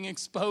is being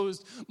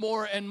exposed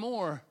more and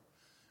more,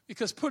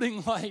 because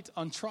putting light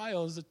on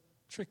trial is a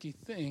tricky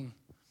thing.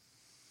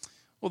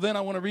 Well, then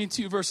I want to read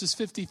to you verses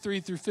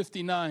 53 through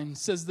 59. It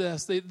says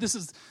this. They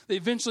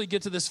eventually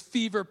get to this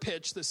fever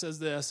pitch that says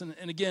this. And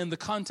again, the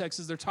context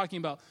is they're talking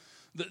about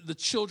the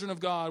children of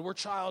God. We're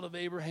child of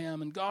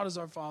Abraham, and God is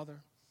our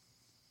father.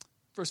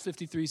 Verse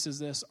 53 says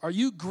this. Are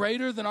you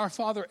greater than our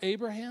father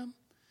Abraham?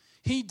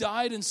 He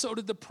died, and so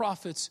did the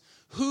prophets.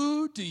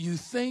 Who do you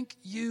think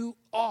you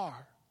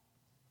are?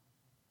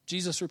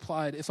 Jesus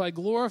replied, if I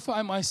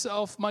glorify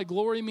myself, my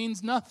glory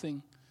means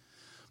nothing.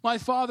 My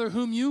Father,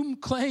 whom you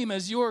claim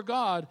as your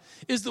God,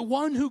 is the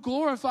one who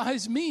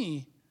glorifies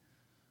me.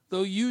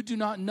 Though you do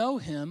not know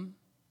him,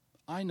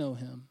 I know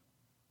him.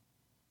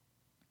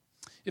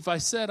 If I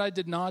said I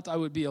did not, I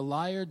would be a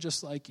liar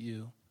just like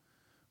you.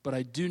 But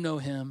I do know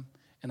him,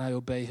 and I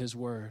obey his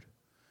word.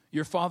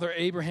 Your father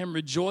Abraham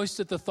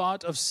rejoiced at the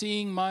thought of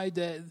seeing my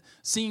day.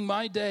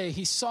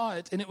 He saw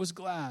it, and it was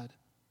glad.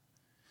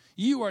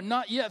 You are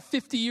not yet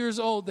 50 years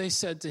old, they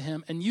said to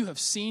him, and you have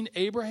seen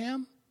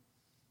Abraham?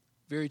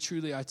 Very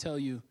truly, I tell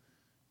you,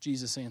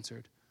 Jesus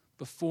answered,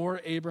 before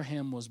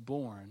Abraham was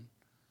born,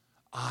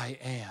 I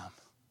am.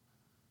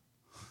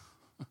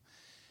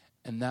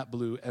 And that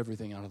blew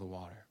everything out of the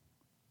water.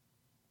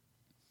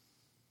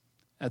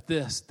 At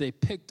this, they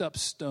picked up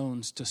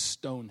stones to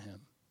stone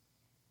him.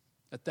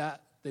 At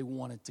that, they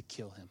wanted to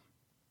kill him.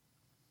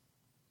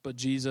 But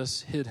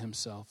Jesus hid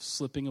himself,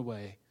 slipping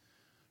away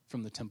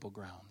from the temple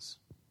grounds.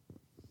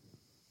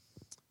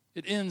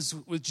 It ends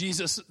with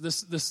Jesus,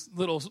 this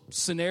little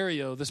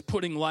scenario, this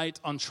putting light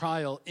on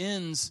trial,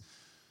 ends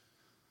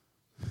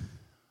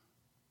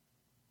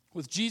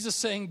with Jesus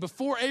saying,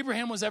 before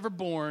Abraham was ever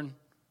born,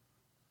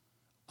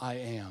 I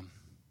am.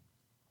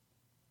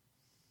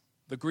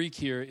 The Greek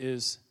here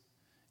is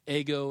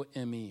ego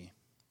eimi,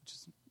 which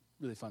is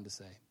really fun to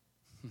say.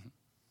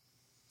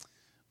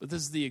 But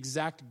this is the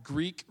exact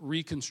Greek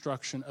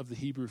reconstruction of the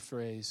Hebrew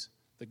phrase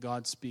that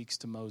God speaks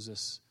to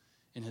Moses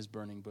in his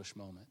burning bush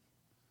moment.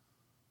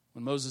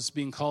 When Moses is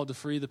being called to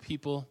free the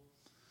people,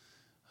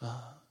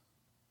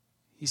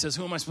 he says,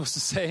 who am I supposed to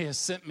say has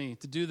sent me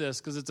to do this?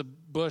 Because it's a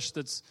bush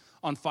that's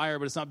on fire,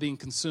 but it's not being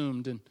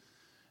consumed.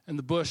 And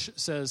the bush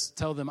says,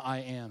 tell them I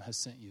am has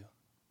sent you.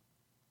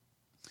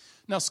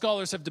 Now,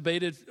 scholars have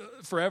debated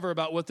forever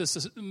about what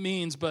this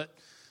means, but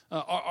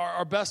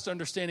our best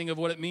understanding of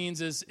what it means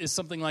is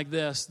something like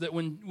this, that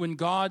when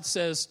God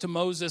says to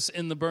Moses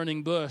in the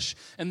burning bush,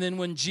 and then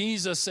when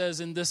Jesus says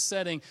in this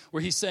setting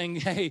where he's saying,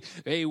 hey,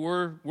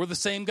 we're the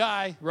same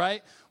guy,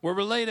 right? We're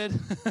related.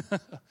 And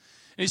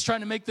he's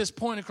trying to make this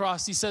point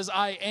across. He says,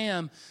 I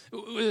am.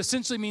 It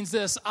essentially means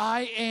this.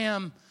 I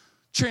am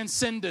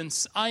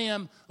transcendence. I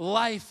am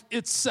life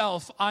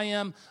itself. I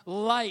am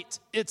light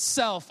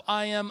itself.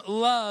 I am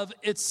love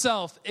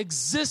itself.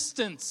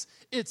 Existence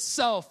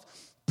itself.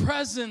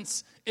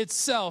 Presence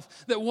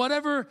itself. That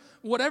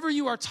whatever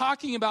you are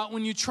talking about,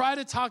 when you try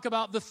to talk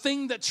about the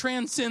thing that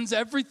transcends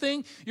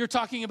everything, you're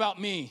talking about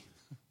me.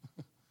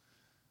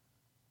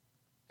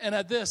 And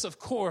at this, of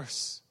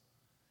course,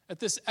 at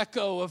this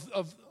echo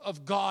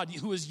of God,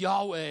 who is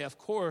Yahweh, of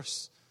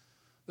course,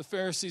 the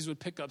Pharisees would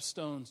pick up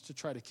stones to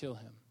try to kill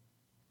him.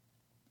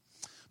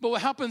 But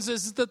what happens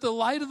is that the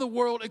light of the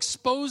world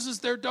exposes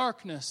their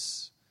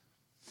darkness.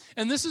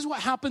 And this is what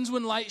happens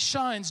when light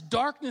shines.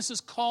 Darkness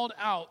is called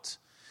out,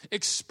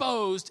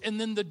 exposed, and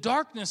then the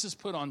darkness is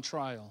put on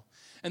trial.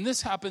 And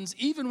this happens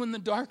even when the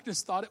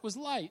darkness thought it was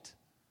light.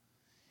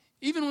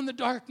 Even when the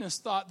darkness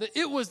thought that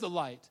it was the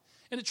light.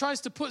 And it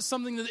tries to put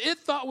something that it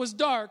thought was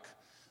dark,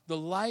 the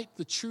light,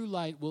 the true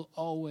light, will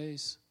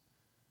always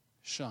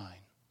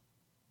shine.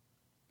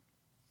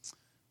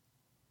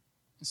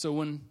 And so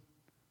when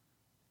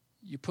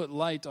you put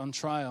light on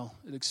trial,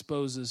 it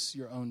exposes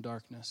your own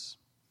darkness.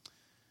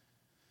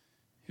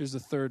 Here's the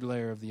third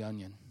layer of the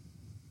onion.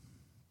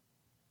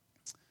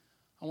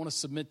 I want to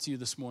submit to you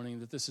this morning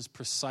that this is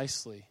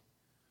precisely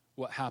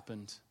what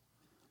happened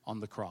on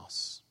the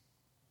cross.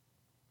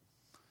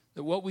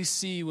 That what we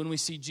see when we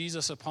see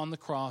Jesus upon the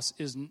cross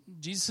is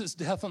Jesus'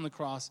 death on the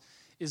cross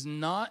is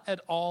not at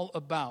all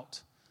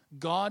about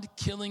God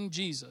killing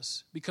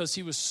Jesus because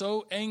he was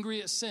so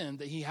angry at sin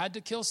that he had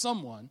to kill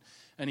someone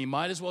and he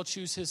might as well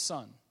choose his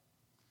son.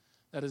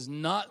 That is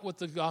not what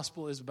the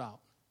gospel is about.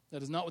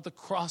 That is not what the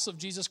cross of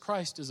Jesus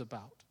Christ is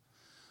about.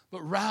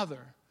 But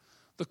rather,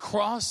 the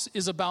cross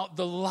is about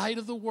the light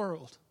of the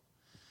world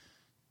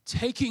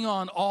taking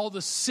on all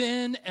the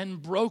sin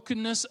and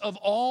brokenness of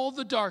all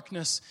the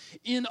darkness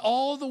in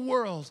all the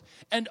world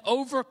and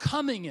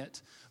overcoming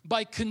it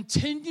by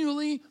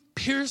continually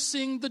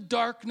piercing the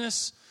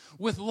darkness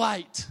with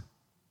light.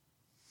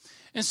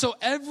 And so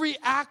every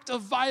act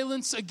of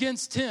violence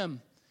against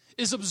him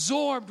is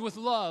absorbed with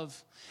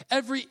love.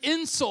 Every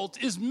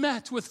insult is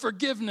met with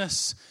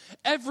forgiveness.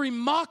 Every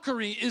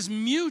mockery is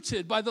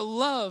muted by the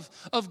love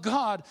of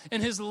God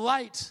and his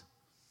light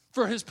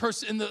for his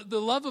and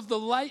the love of the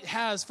light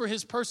has for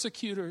his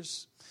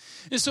persecutors.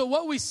 And so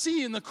what we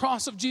see in the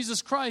cross of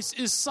Jesus Christ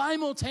is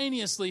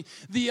simultaneously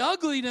the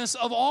ugliness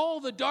of all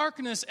the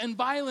darkness and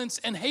violence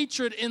and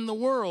hatred in the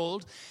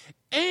world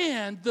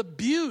and the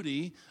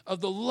beauty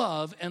of the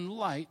love and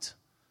light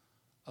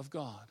of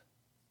God.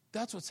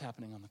 That's what's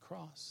happening on the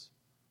cross.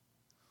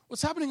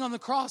 What's happening on the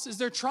cross is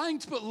they're trying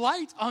to put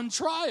light on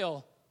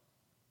trial.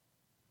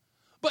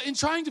 But in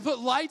trying to put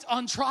light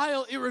on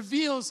trial, it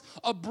reveals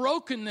a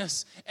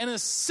brokenness and a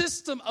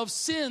system of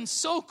sin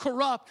so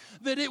corrupt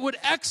that it would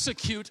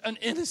execute an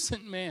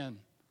innocent man.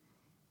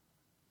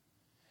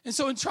 And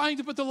so in trying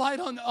to put the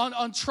light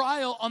on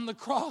trial on the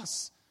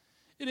cross,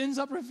 it ends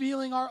up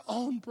revealing our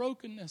own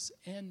brokenness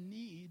and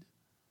need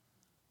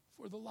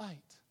for the light.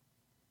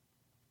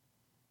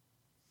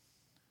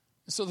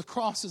 And so the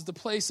cross is the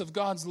place of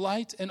God's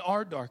light and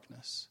our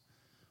darkness.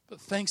 But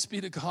thanks be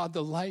to God,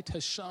 the light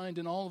has shined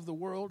in all of the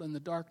world, and the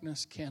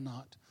darkness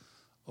cannot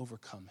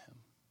overcome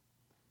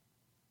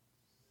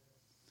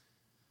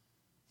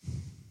him.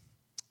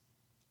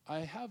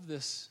 I have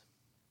this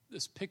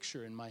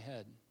picture in my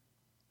head.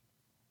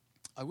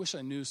 I wish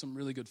I knew some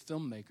really good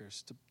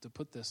filmmakers to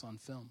put this on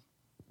film.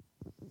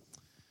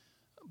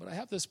 But I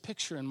have this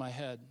picture in my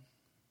head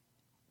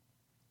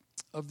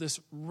of this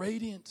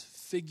radiant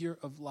figure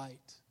of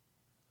light.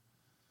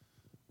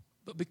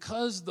 But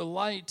because the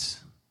light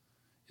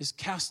is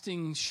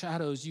casting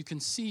shadows, you can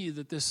see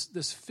that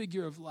this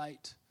figure of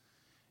light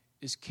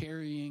is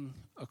carrying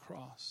a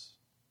cross.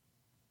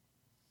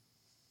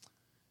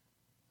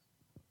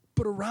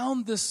 But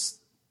around this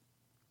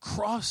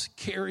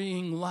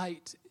cross-carrying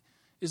light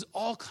is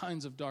all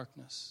kinds of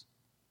darkness.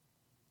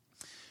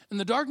 And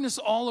the darkness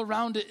all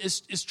around it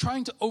is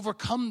trying to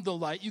overcome the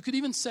light. You could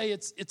even say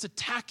it's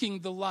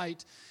attacking the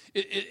light.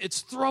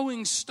 It's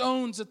throwing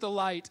stones at the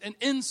light and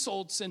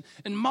insults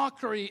and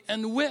mockery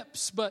and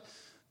whips. But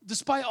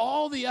despite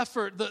all the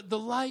effort, the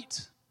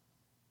light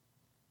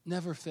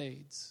never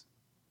fades.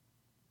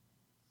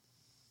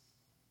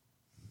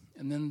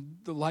 And then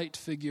the light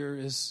figure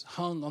is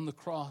hung on the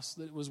cross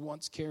that it was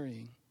once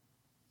carrying.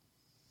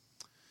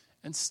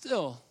 And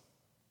still,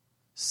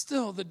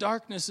 the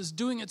darkness is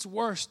doing its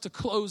worst to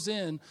close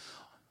in.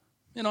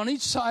 And on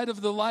each side of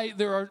the light,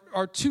 there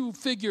are two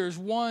figures,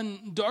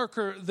 one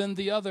darker than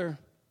the other.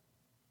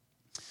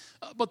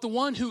 But the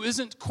one who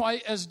isn't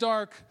quite as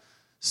dark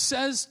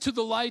says to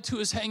the light who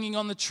is hanging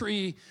on the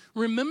tree,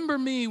 "Remember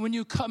me when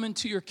you come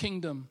into your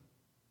kingdom."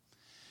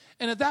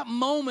 And at that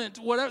moment,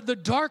 whatever the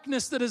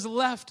darkness that is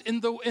left in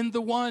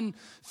the one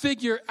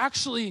figure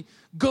actually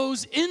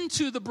goes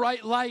into the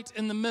bright light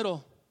in the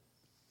middle.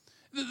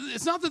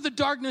 It's not that the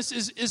darkness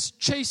is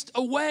chased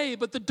away,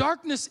 but the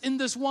darkness in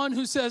this one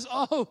who says,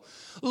 "Oh,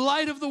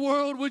 light of the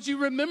world, would you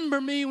remember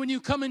me when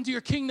you come into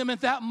your kingdom?" At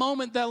that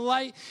moment, that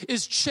light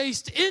is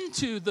chased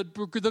into the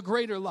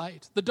greater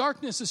light. The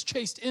darkness is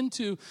chased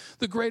into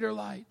the greater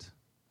light.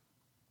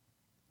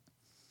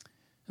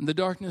 And the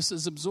darkness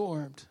is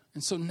absorbed.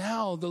 And so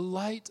now the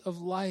light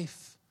of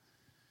life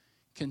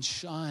can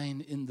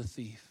shine in the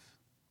thief.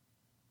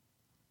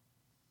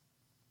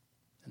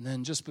 And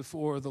then just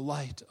before the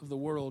light of the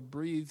world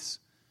breathes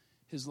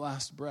his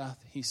last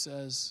breath, he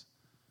says,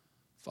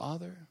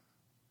 "Father,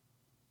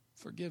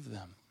 forgive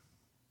them,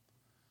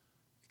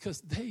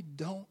 because they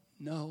don't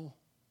know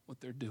what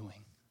they're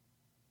doing.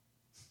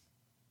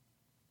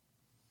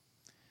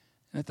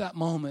 And at that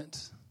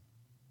moment,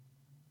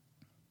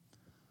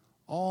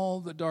 all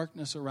the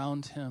darkness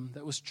around him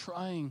that was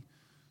trying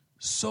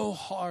so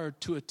hard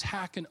to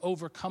attack and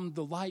overcome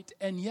the light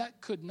and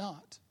yet could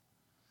not.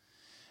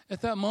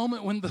 At that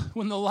moment when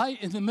the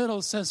light in the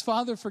middle says,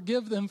 Father,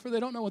 forgive them, for they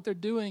don't know what they're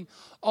doing,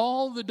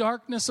 all the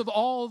darkness of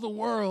all the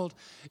world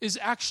is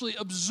actually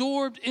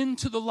absorbed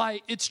into the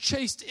light. It's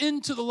chased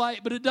into the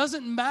light, but it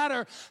doesn't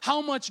matter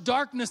how much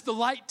darkness the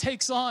light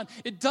takes on.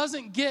 It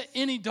doesn't get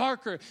any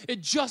darker.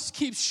 It just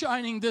keeps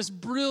shining this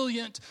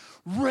brilliant,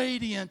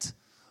 radiant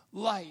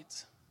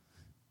light.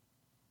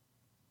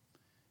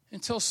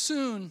 Until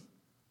soon,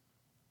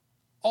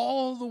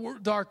 all the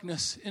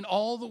darkness in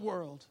all the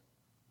world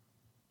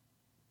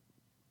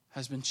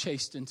has been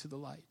chased into the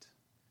light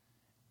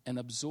and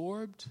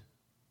absorbed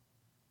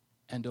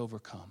and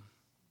overcome.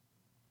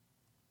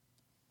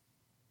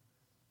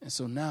 And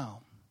so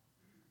now,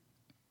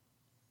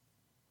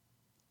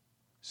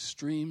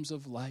 streams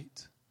of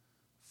light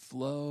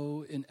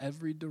flow in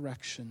every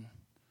direction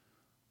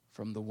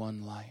from the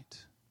one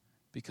light,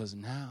 because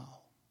now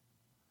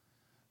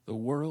the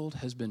world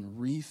has been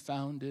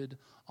refounded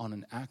on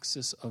an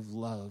axis of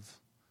love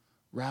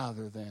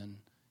rather than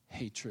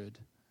hatred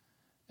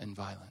and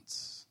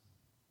violence.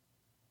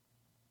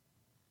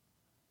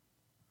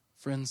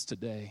 Friends,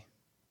 today,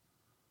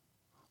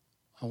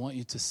 I want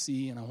you to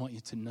see and I want you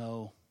to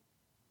know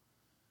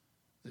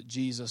that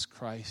Jesus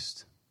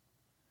Christ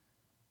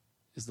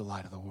is the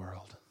light of the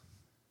world.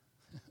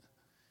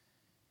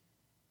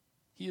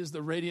 He is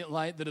the radiant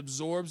light that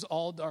absorbs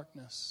all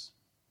darkness.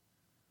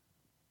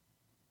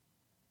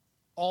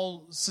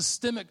 All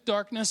systemic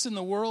darkness in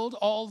the world,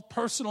 all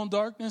personal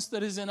darkness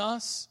that is in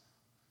us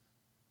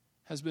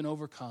has been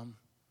overcome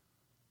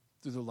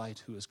through the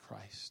light who is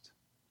Christ.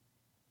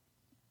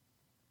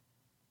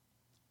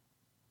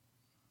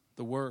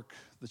 The work,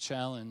 the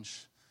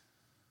challenge,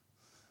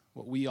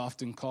 what we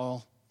often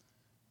call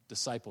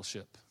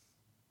discipleship,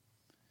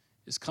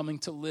 is coming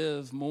to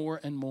live more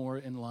and more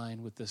in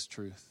line with this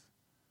truth,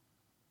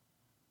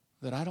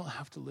 that I don't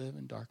have to live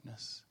in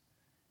darkness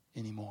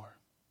anymore,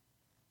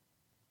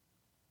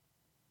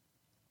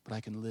 but I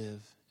can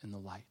live in the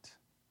light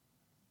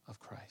of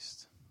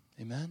Christ.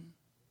 Amen?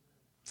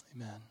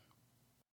 Amen.